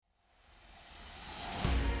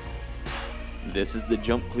This is the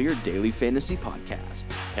Jump Clear Daily Fantasy Podcast.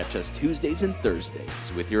 Catch us Tuesdays and Thursdays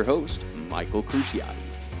with your host, Michael Cruciati.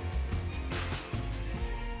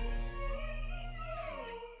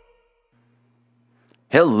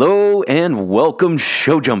 Hello and welcome,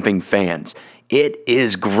 show jumping fans. It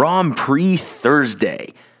is Grand Prix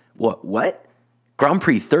Thursday. What? Grand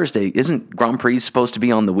Prix Thursday? Isn't Grand Prix supposed to be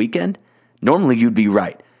on the weekend? Normally you'd be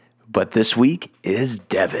right, but this week is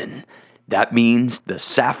Devon. That means the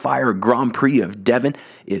Sapphire Grand Prix of Devon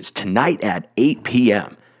is tonight at 8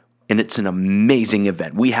 p.m., and it's an amazing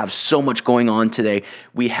event. We have so much going on today.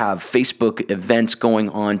 We have Facebook events going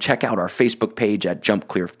on. Check out our Facebook page at Jump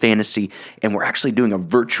Clear Fantasy, and we're actually doing a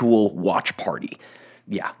virtual watch party.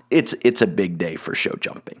 Yeah, it's a big day for show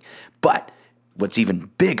jumping. But what's even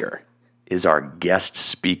bigger is our guest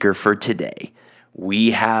speaker for today.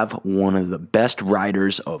 We have one of the best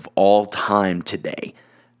riders of all time today.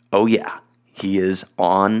 Oh yeah, he is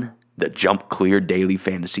on the Jump Clear Daily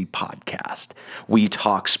Fantasy Podcast. We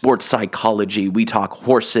talk sports psychology, we talk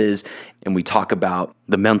horses, and we talk about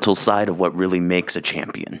the mental side of what really makes a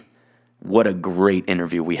champion. What a great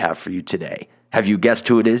interview we have for you today. Have you guessed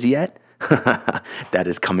who it is yet? That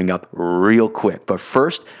is coming up real quick. But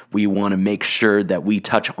first, we want to make sure that we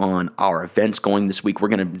touch on our events going this week. We're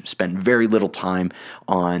going to spend very little time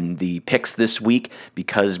on the picks this week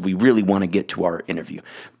because we really want to get to our interview.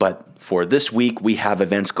 But for this week, we have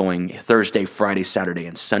events going Thursday, Friday, Saturday,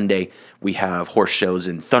 and Sunday. We have horse shows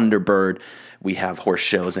in Thunderbird. We have horse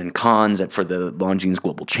shows and cons for the Longines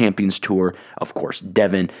Global Champions Tour, of course,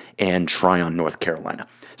 Devon, and Tryon, North Carolina.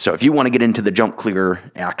 So if you want to get into the Jump Clear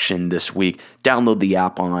action this week, download the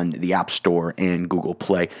app on the App Store and Google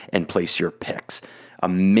Play and place your picks.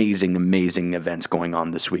 Amazing, amazing events going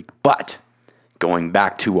on this week. But going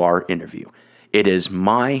back to our interview, it is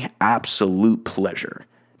my absolute pleasure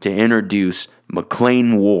to introduce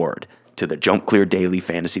Mclain Ward to the Jump Clear Daily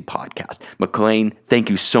Fantasy Podcast. Mclain, thank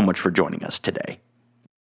you so much for joining us today.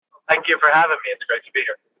 Thank you for having me. It's great to be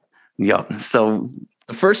here. Yeah, so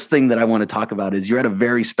the first thing that I want to talk about is you're at a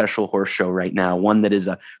very special horse show right now, one that is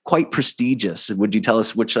quite prestigious. Would you tell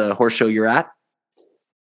us which horse show you're at?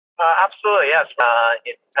 Absolutely, yes.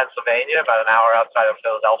 In Pennsylvania, about an hour outside of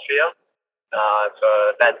Philadelphia. It's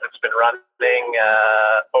an event that's been running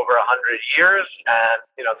over 100 years, and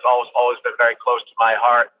it's always been very close to my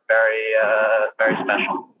heart. Very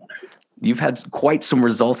special. You've had quite some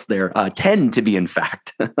results there, 10 to be in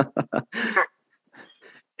fact.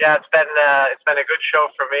 Yeah, it's been a good show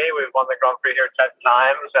for me. We've won the Grand Prix here 10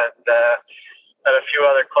 times, and had a few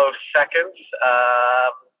other close seconds.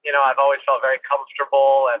 I've always felt very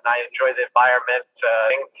comfortable, and I enjoy the environment.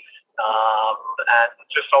 And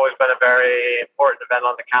it's just always been a very important event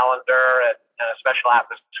on the calendar and a special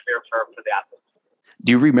atmosphere for the athletes.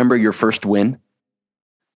 Do you remember your first win?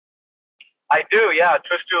 I do, yeah.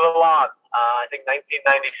 Twist du Lalan, I think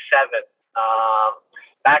 1997.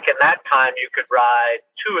 Back in that time, you could ride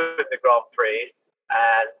two in the Grand Prix,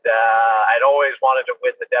 and I'd always wanted to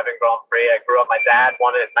win the Devon Grand Prix. I grew up, my dad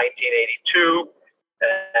won it in 1982,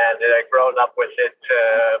 and I'd grown up with it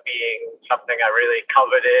being something I really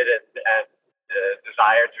coveted and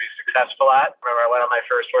desired to be successful at. I remember I went on my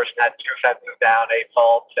first horse and had two fences down, 8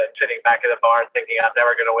 faults, and sitting back in the barn thinking I'm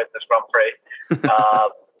never going to win this Grand Prix.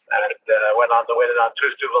 And went on to win it on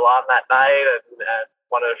Twist du Lalan that night, and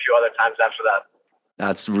won it a few other times after that.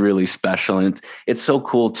 That's really special. And it's so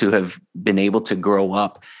cool to have been able to grow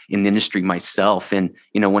up in the industry myself. And,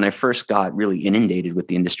 when I first got really inundated with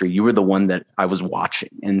the industry, you were the one that I was watching.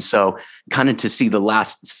 And so kind of to see the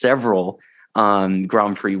last several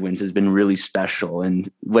Grand Prix wins has been really special. And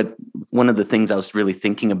one of the things I was really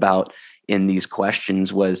thinking about in these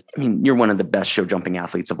questions was, you're one of the best show jumping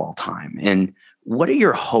athletes of all time. And what are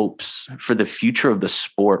your hopes for the future of the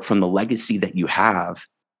sport from the legacy that you have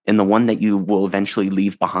and the one that you will eventually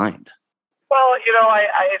leave behind? Well,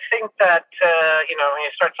 I think that, when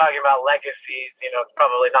you start talking about legacies, it's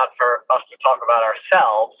probably not for us to talk about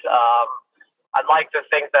ourselves. I'd like to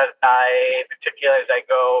think that particularly as I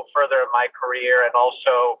go further in my career and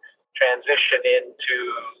also transition into,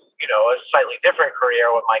 a slightly different career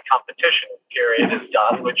when my competition period is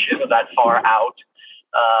done, which isn't that far out,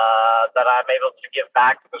 that I'm able to give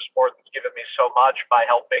back to the sport that's given me so much by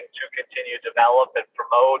helping to continue to develop and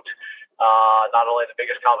promote not only the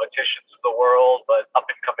biggest competitions in the world, but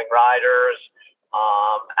up-and-coming riders,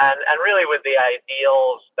 and really with the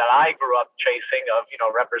ideals that I grew up chasing of,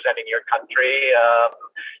 representing your country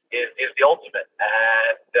is the ultimate.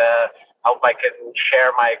 And I hope I can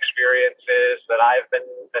share my experiences that I've been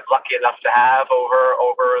lucky enough to have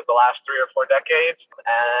over the last 3 or 4 decades,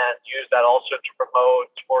 and use that also to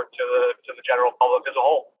promote sport to the general public as a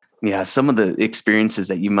whole. Yeah, some of the experiences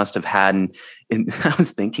that you must have had, and I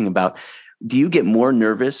was thinking about, do you get more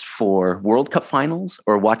nervous for World Cup finals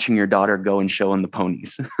or watching your daughter go and show in the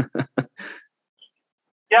ponies?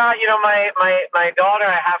 Yeah, my daughter,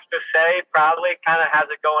 I have to say, proudly kind of has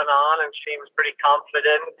it going on and seems pretty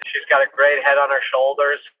confident. She's got a great head on her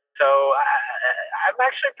shoulders. So I'm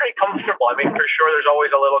actually pretty comfortable. I mean, for sure, there's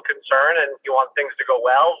always a little concern and you want things to go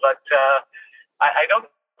well, but I don't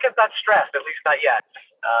get that stressed, at least not yet.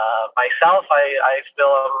 Myself, I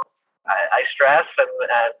still I stress and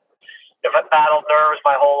I've battled nerves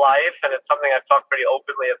my whole life, and it's something I've talked pretty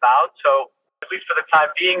openly about. So at least for the time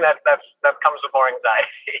being, that comes with more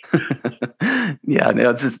anxiety. Yeah, no,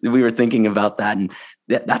 it's just, we were thinking about that, and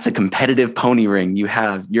that's a competitive pony ring. You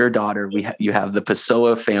have your daughter, you have the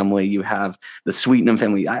Pessoa family, you have the Sweetenham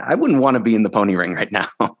family. I wouldn't want to be in the pony ring right now.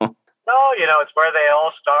 No, it's where they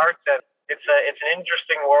all start, and it's an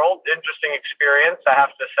interesting world, interesting experience, I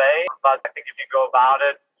have to say. But I think if you go about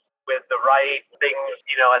it with the right things,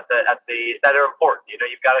 at the that are important.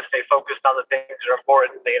 You've got to stay focused on the things that are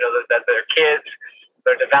important. That they're kids,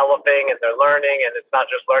 they're developing and they're learning, and it's not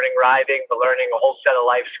just learning riding, but learning a whole set of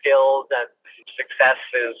life skills. And success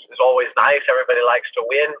is always nice. Everybody likes to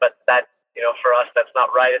win, but that for us, that's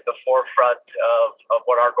not right at the forefront of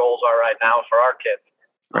what our goals are right now for our kids.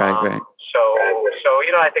 Right. So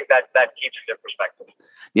I think that keeps it in perspective.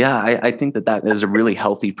 Yeah, I think that is a really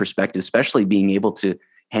healthy perspective, especially being able to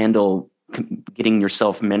handle getting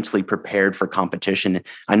yourself mentally prepared for competition.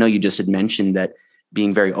 I know you just had mentioned that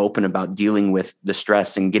being very open about dealing with the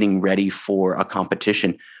stress and getting ready for a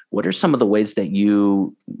competition. What are some of the ways that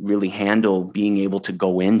you really handle being able to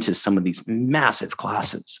go into some of these massive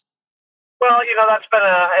classes? Well, that's been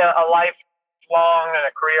a lifelong and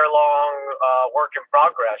a career-long work in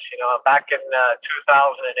progress. Back in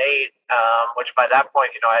 2008, which by that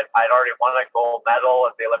point, I'd already won a gold medal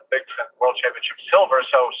at the Olympics and World Championship silver,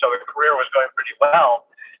 so the career was going pretty well.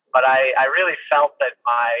 But I really felt that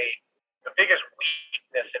the biggest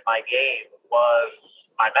weakness in my game was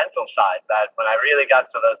my mental side. That when I really got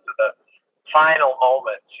to the final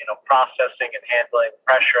moments, processing and handling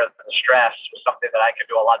pressure and stress was something that I could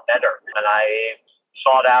do a lot better. And I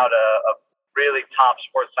sought out a really top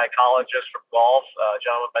sports psychologist from golf, a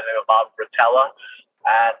gentleman by the name of Bob Rotella,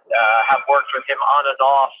 and have worked with him on and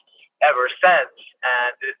off ever since.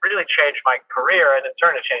 And it really changed my career, and in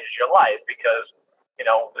turn, it changes your life because,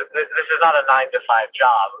 this is not a 9-to-5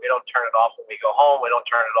 job. We don't turn it off when we go home. We don't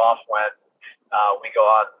turn it off when we go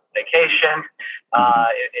on vacation.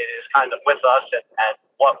 It is kind of with us and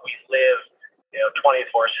what we live,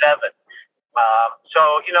 24/7.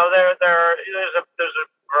 There's a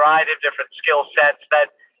variety of different skill sets that,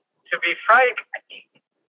 to be frank,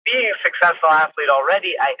 being a successful athlete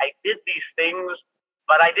already, I did these things,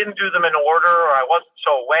 but I didn't do them in order, or I wasn't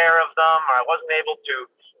so aware of them, or I wasn't able to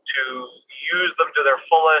use them to their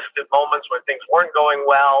fullest in moments when things weren't going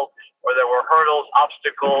well, or there were hurdles,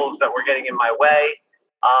 obstacles that were getting in my way.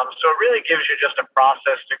 So it really gives you just a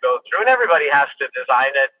process to go through, and everybody has to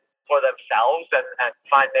design it for themselves and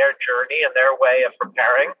find their journey and their way of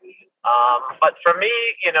preparing. But for me,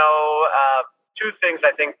 two things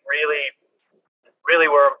I think really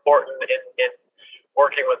were important in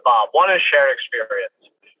working with Bob. One is shared experience.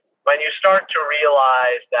 When you start to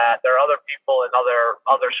realize that there are other people in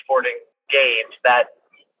other sporting games that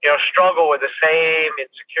struggle with the same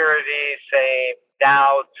insecurities, same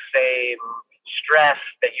doubts, same stress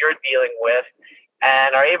that you're dealing with,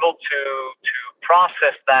 and are able to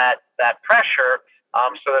process that pressure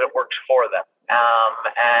so that it works for them.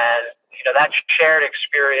 And that shared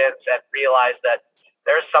experience, and realize that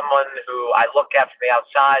there's someone who I look at from the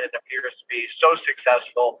outside and appears to be so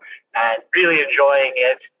successful and really enjoying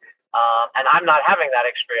it. And I'm not having that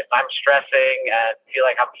experience. I'm stressing and feel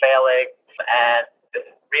like I'm failing, and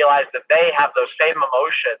realize that they have those same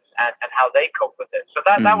emotions and how they cope with it. So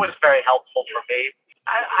that was very helpful for me.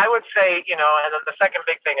 I would say, and then the second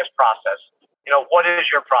big thing is process. What is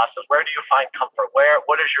your process? Where do you find comfort?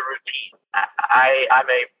 What is your routine? I'm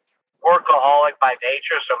a workaholic by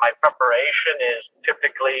nature, so my preparation is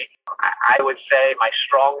typically, I would say, my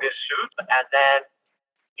strongest suit. And then,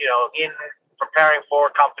 in preparing for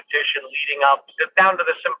competition, leading up, down to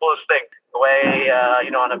the simplest thing. The way,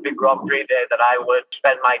 on a big Grand Prix day that I would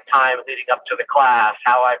spend my time leading up to the class,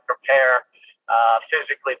 how I prepare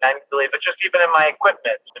physically, mentally, but just even in my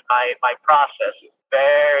equipment, my process is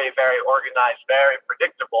very, very organized, very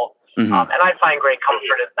predictable. And I find great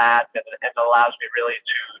comfort in that, and it allows me really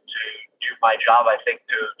to do my job, I think,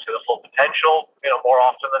 to the full potential, more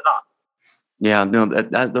often than not. Yeah, no,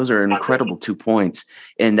 those are incredible 2 points.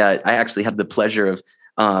 And I actually had the pleasure of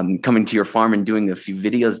coming to your farm and doing a few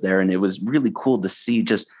videos there. And it was really cool to see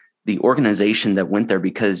just the organization that went there,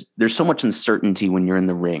 because there's so much uncertainty when you're in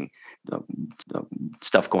the ring.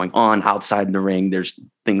 Stuff going on outside the ring. There's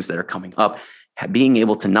things that are coming up. Being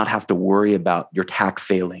able to not have to worry about your tack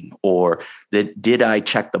failing, or did I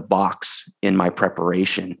check the box in my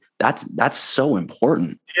preparation? That's so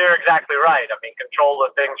important. You're exactly right. I mean, control the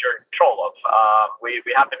things you're in control of. We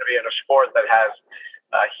happen to be in a sport that has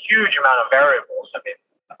a huge amount of variables. I mean,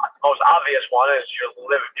 the most obvious one is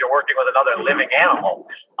you're working with another living animal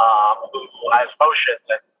who has motions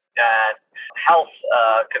and health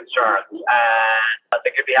concerns, and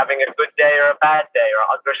they could be having a good day or a bad day, or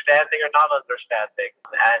understanding or not understanding.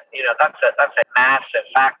 And that's a massive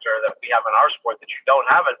factor that we have in our sport that you don't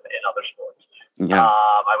have in other sports. Yeah.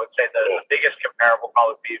 I would say the biggest comparable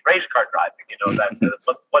probably be race car driving.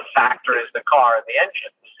 What factor is the car and the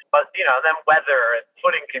engine? But then weather and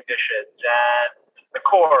footing conditions and the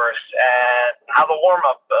course and how the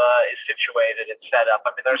warm-up is situated and set up.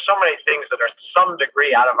 I mean, there's so many things that are to some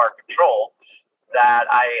degree out of our control that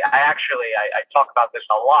I talk about this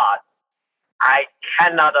a lot. I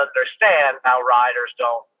cannot understand how riders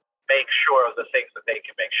don't make sure of the things that they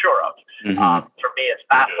can make sure of. Mm-hmm. For me, it's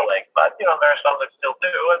baffling. But, there are some that still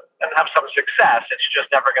do and have some success. It's just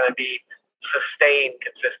never going to be sustained,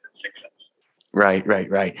 consistent success. Right.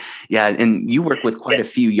 Yeah. And you work with quite a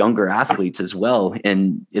few younger athletes as well.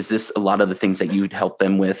 And is this a lot of the things that you'd help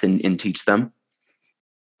them with and teach them?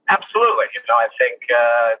 Absolutely. I think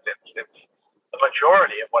it's the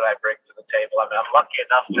majority of what I bring to the table. I mean, I'm lucky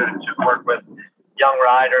enough to work with young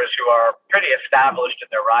riders who are pretty established in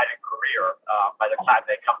their riding career by the time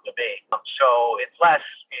they come to me. So it's less,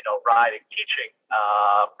 riding teaching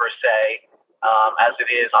per se, as it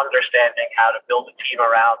is understanding how to build a team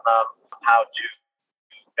around them, how to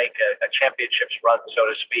make a championships run, so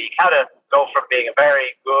to speak, how to go from being a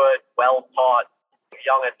very good, well-taught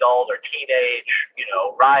young adult or teenage,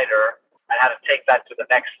 rider, and how to take that to the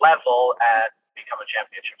next level and become a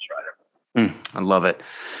championships rider. I love it.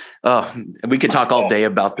 Oh, we could talk all day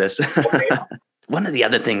about this. One of the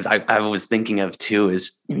other things I was thinking of too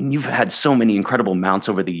is, you've had so many incredible mounts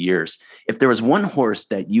over the years. If there was one horse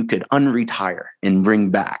that you could unretire and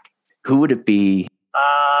bring back, who would it be?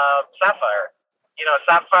 Sapphire.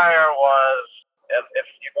 Sapphire was, if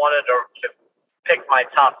you wanted to pick my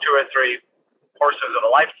top 2 or 3 horses of a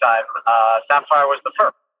lifetime, Sapphire was the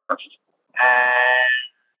first. And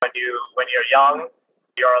when you're young,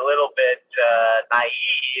 you're a little bit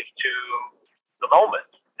naive to the moment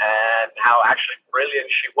and how actually brilliant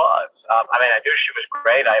she was. I knew she was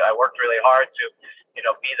great. I worked really hard to,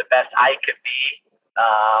 be the best I could be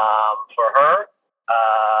for her.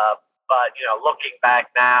 But, looking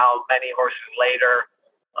back now, many horses later,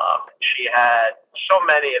 she had so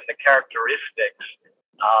many of the characteristics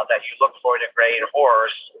that you look for in a great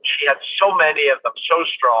horse. She had so many of them, so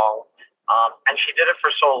strong, and she did it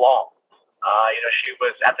for so long. She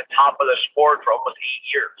was at the top of the sport for almost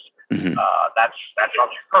 8 years. Mm-hmm. That's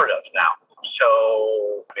unheard of now.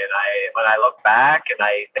 So, when I look back and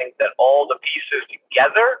I think that all the pieces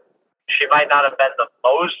together, she might not have been the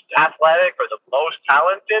most athletic or the most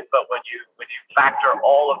talented, but when you factor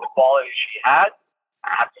all of the qualities she had,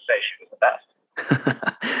 I have to say she was the best.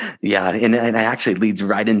 Yeah, and it actually leads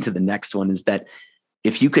right into the next one, is that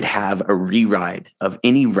if you could have a re-ride of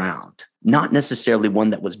any round, not necessarily one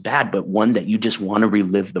that was bad, but one that you just want to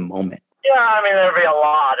relive the moment. Yeah, there'd be a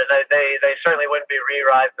lot, and they certainly wouldn't be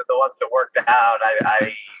re-rides of the ones that worked out.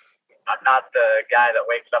 I'm not the guy that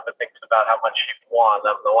wakes up and thinks about how much he won.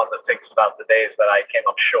 I'm the one that thinks about the days that I came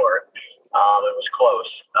up short. It was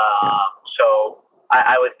close. So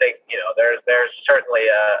I would think, there's certainly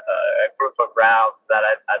a group of rounds that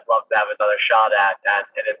I'd love to have another shot at,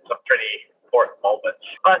 and it's some pretty important moments.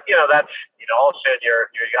 But, that's, also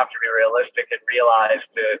you have to be realistic and realize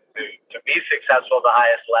to be successful at the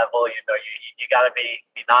highest level, you got to be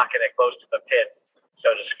knocking it close to the pin,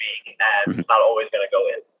 so to speak, and it's not always going to go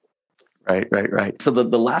in. Right. So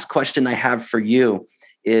the last question I have for you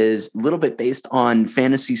is a little bit based on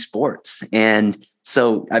fantasy sports. And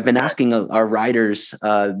so I've been asking our riders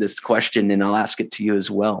this question, and I'll ask it to you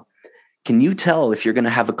as well. Can you tell if you're going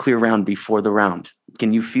to have a clear round before the round?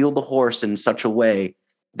 Can you feel the horse in such a way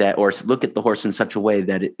that, or look at the horse in such a way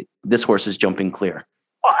that this horse is jumping clear?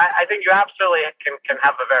 Well, I think you absolutely can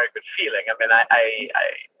have a very good feeling. I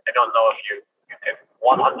don't know if you can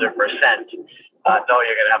 100% know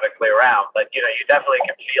you're going to have a clear round, but you definitely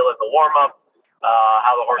can feel in the warm up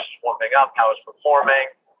how the horse is warming up, how it's performing.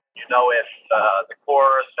 If the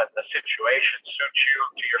course and the situation suits you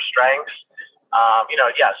to your strengths.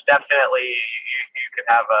 Yes, definitely you can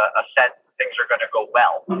have a sense things are going to go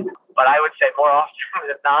well. But I would say more often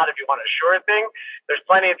than not, if you want a sure thing, there's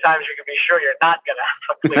plenty of times you can be sure you're not going to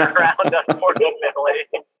have a clear ground, unfortunately.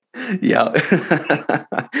 Yeah,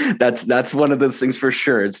 that's one of those things for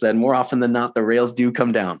sure. It's that more often than not, the rails do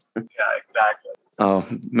come down. Yeah, exactly. Oh,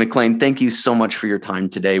 Mclain, thank you so much for your time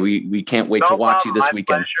today. We can't wait to watch you this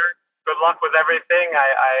weekend. My pleasure. Good luck with everything.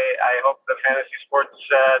 I hope the fantasy sports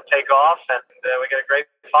take off and we get a great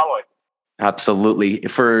following. Absolutely.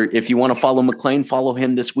 If you want to follow Mclain, follow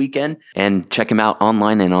him this weekend and check him out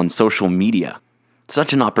online and on social media.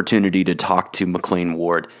 Such an opportunity to talk to Mclain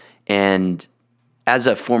Ward. And as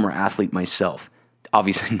a former athlete myself,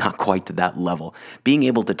 obviously not quite to that level, being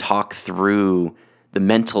able to talk through the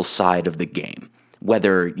mental side of the game,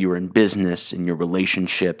 whether you're in business, in your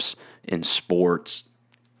relationships, in sports,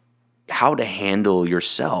 how to handle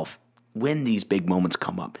yourself when these big moments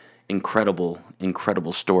come up. Incredible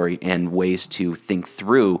story and ways to think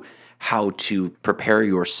through how to prepare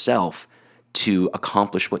yourself to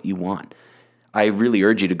accomplish what you want. I really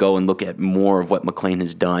urge you to go and look at more of what Mclain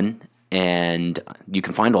has done, and you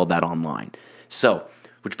can find all that online. So,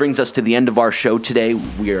 which brings us to the end of our show today.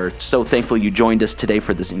 We are so thankful you joined us today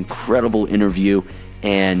for this incredible interview.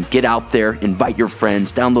 And get out there, invite your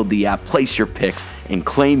friends, download the app, place your picks, and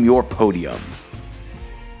claim your podium.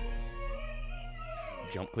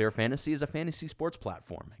 Jump Clear Fantasy is a fantasy sports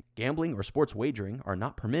platform. Gambling or sports wagering are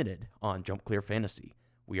not permitted on Jump Clear Fantasy.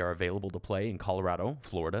 We are available to play in Colorado,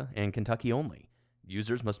 Florida, and Kentucky only.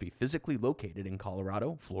 Users must be physically located in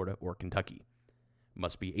Colorado, Florida, or Kentucky.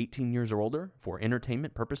 Must be 18 years or older for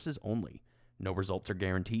entertainment purposes only. No results are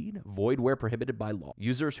guaranteed, void where prohibited by law.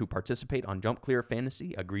 Users who participate on Jump Clear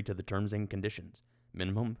Fantasy agree to the terms and conditions.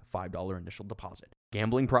 Minimum $5 initial deposit.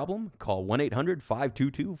 Gambling problem? Call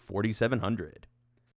 1-800-522-4700.